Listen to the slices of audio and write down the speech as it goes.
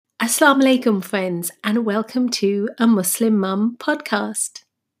Assalamu alaikum, friends, and welcome to a Muslim Mum podcast.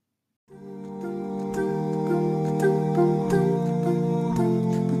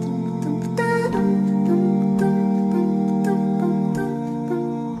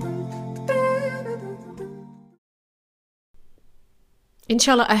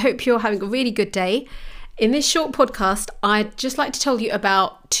 Inshallah, I hope you're having a really good day. In this short podcast, I'd just like to tell you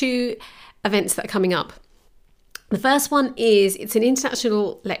about two events that are coming up. The first one is, it's an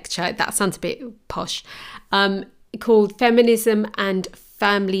international lecture, that sounds a bit posh, called Feminism and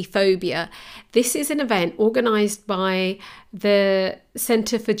Family Phobia. This is an event organised by the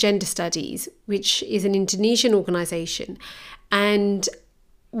Centre for Gender Studies, which is an Indonesian organisation. And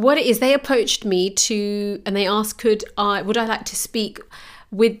what it is, they approached me and they asked, would I like to speak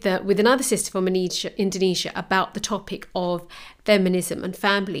with another sister from Indonesia about the topic of feminism and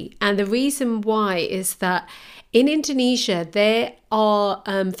family. And the reason why is that in Indonesia, there are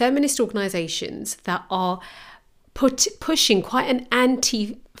feminist organisations that are pushing quite an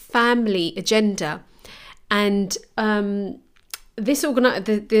anti-family agenda. And the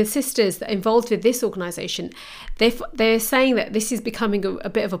sisters that are involved with this organisation, they're saying that this is becoming a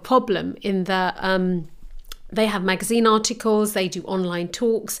bit of a problem in that they have magazine articles, they do online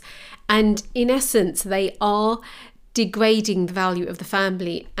talks, and in essence, they are degrading the value of the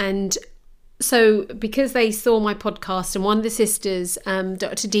family. And so because they saw my podcast, and one of the sisters,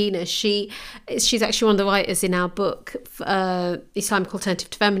 Dr. Dina, she's actually one of the writers in our book, Islamic Alternative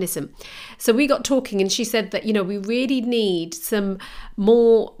to Feminism. So we got talking and she said that, we really need some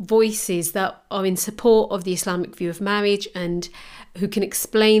more voices that are in support of the Islamic view of marriage and who can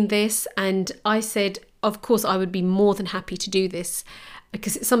explain this. And I said, of course, I would be more than happy to do this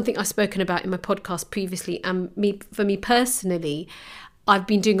because it's something I've spoken about in my podcast previously. And for me personally, I've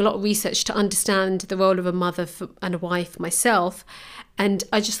been doing a lot of research to understand the role of a mother and a wife myself. And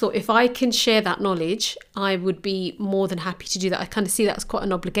I just thought if I can share that knowledge, I would be more than happy to do that. I kind of see that as quite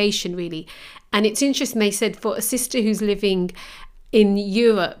an obligation, really. And it's interesting, they said for a sister who's living in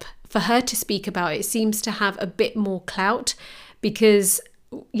Europe, for her to speak about it seems to have a bit more clout because,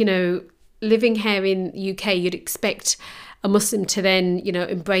 living here in the UK, you'd expect a Muslim to then,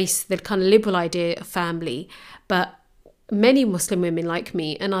 embrace the kind of liberal idea of family. But many Muslim women like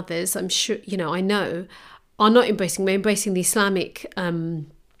me and others, I'm sure, I know, are not embracing. We're embracing the Islamic,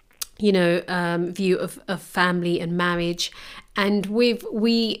 view of family and marriage. And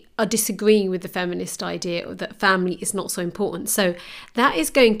we are disagreeing with the feminist idea that family is not so important. So that is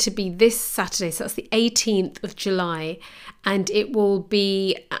going to be this Saturday. So that's the 18th of July. And it will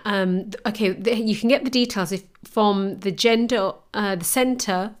be, you can get the details from the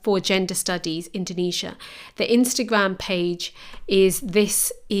Centre for Gender Studies Indonesia. The Instagram page is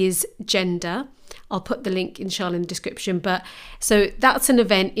This Is Gender. I'll put the link, inshallah, in the description. But so that's an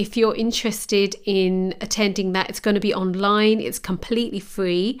event. If you're interested in attending that, it's going to be online. It's completely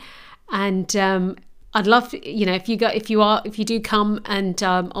free. And I'd love to, if you do come and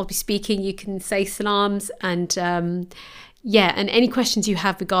I'll be speaking, you can say salams and and any questions you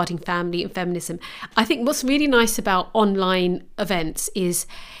have regarding family and feminism. I think what's really nice about online events is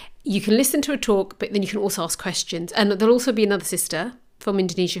you can listen to a talk, but then you can also ask questions. And there'll also be another sister from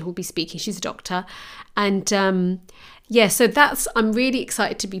Indonesia who'll be speaking. She's a doctor. And so I'm really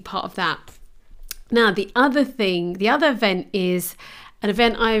excited to be part of that. Now, the other event is an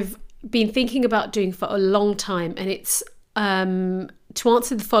event I've been thinking about doing for a long time. And it's to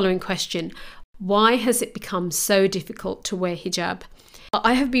answer the following question: why has it become so difficult to wear hijab?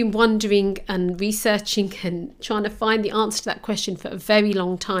 I have been wondering and researching and trying to find the answer to that question for a very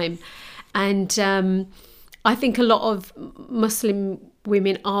long time. And I think a lot of Muslim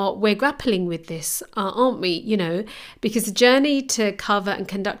women we're grappling with this, aren't we? Because the journey to cover and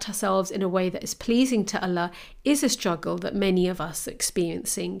conduct ourselves in a way that is pleasing to Allah is a struggle that many of us are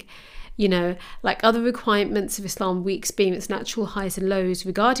experiencing. Like other requirements of Islam, we experience natural highs and lows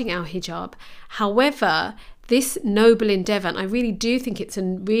regarding our hijab. However, this noble endeavour, and I really do think it's a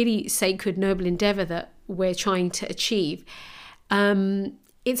really sacred, noble endeavour that we're trying to achieve,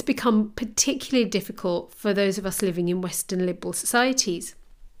 it's become particularly difficult for those of us living in Western liberal societies.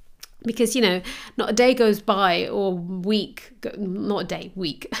 Because, not a day goes by or week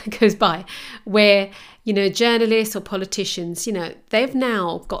goes by where, journalists or politicians, they've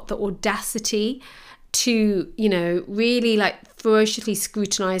now got the audacity to, really ferociously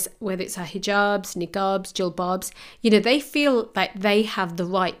scrutinise whether it's our hijabs, niqabs, jilbabs. They feel like they have the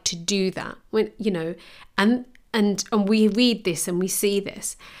right to do that when, and we read this and we see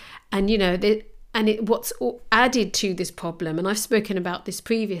this. And, what's added to this problem, and I've spoken about this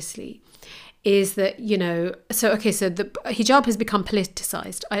previously, is that, you know, so the hijab has become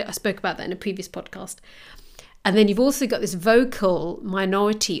politicized. I spoke about that in a previous podcast. And then you've also got this vocal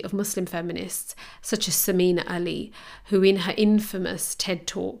minority of Muslim feminists, such as Samina Ali, who in her infamous TED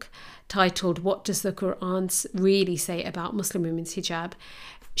talk titled "What Does the Quran Really Say About Muslim Women's Hijab?"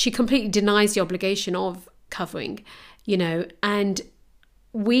 she completely denies the obligation of covering, you know, and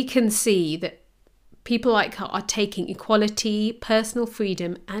we can see that people like her are taking equality, personal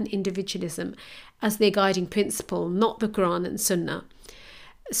freedom and individualism as their guiding principle, not the Quran and Sunnah.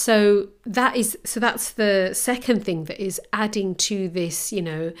 So that's the second thing that is adding to this, you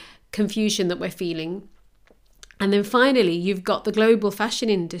know, confusion that we're feeling. And then finally, you've got the global fashion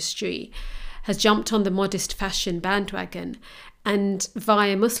industry has jumped on the modest fashion bandwagon, and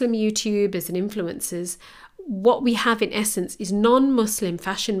via Muslim YouTubers and influencers, what we have in essence is non-Muslim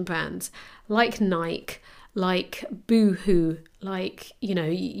fashion brands like Nike, like Boohoo, like, you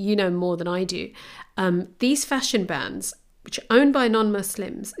know more than I do. These fashion brands, which are owned by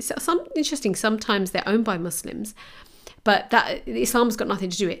non-Muslims, it's interesting, sometimes they're owned by Muslims, but that Islam's got nothing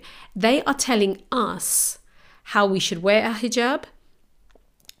to do with it. They are telling us how we should wear our hijab,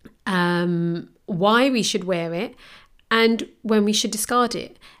 why we should wear it, and when we should discard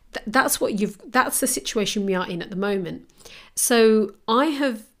it. That's the situation we are in at the moment. So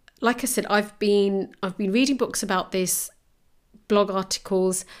like I said, I've been reading books about this, blog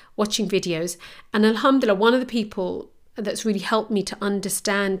articles, watching videos, and alhamdulillah, one of the people that's really helped me to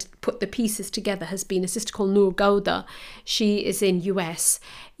understand, put the pieces together, has been a sister called Noor Gouda. She is in US.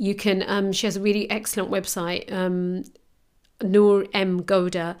 You can she has a really excellent website,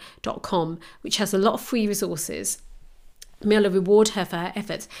 noormgouda.com, which has a lot of free resources. May Allah reward her for her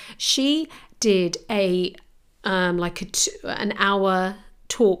efforts. She did an hour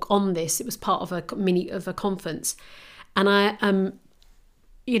talk on this. It was part of a conference, and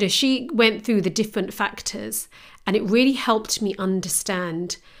she went through the different factors, and it really helped me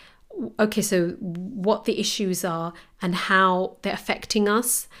understand, okay, so what the issues are and how they're affecting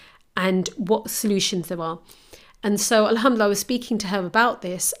us and what solutions there are. And so, alhamdulillah, I was speaking to her about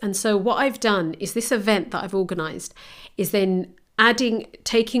this. And so what I've done is this event that I've organised is then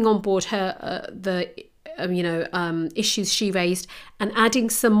taking on board her, issues she raised, and adding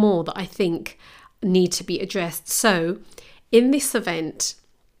some more that I think need to be addressed. So in this event,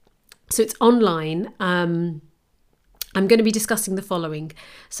 so it's online, I'm going to be discussing the following.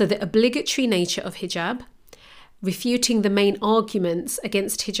 So the obligatory nature of hijab, refuting the main arguments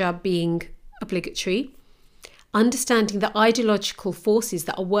against hijab being obligatory, understanding the ideological forces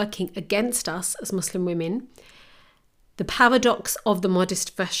that are working against us as Muslim women, the paradox of the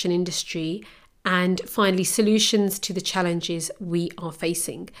modest fashion industry, and finally solutions to the challenges we are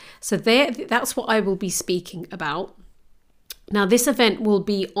facing. So that's what I will be speaking about. Now, this event will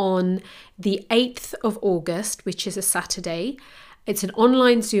be on the 8th of August, which is a Saturday. It's an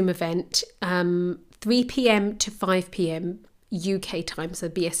online Zoom event, 3 p.m. to 5 p.m. UK time, so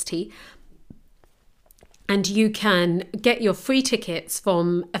BST. And you can get your free tickets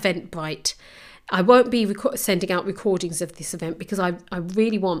from Eventbrite. I won't be sending out recordings of this event because I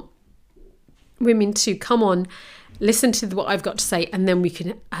really want women to come on, listen to what I've got to say, and then we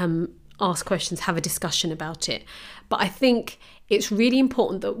can ask questions, have a discussion about it. But I think it's really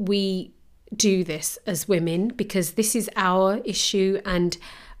important that we do this as women, because this is our issue and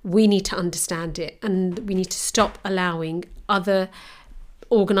we need to understand it, and we need to stop allowing other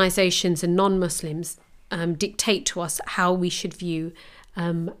organisations and non-Muslims dictate to us how we should view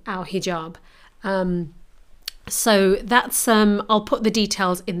our hijab. So that's I'll put the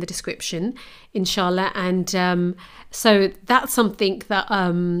details in the description, inshallah. And so that's something that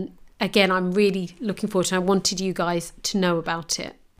again, I'm really looking forward to. I wanted you guys to know about it.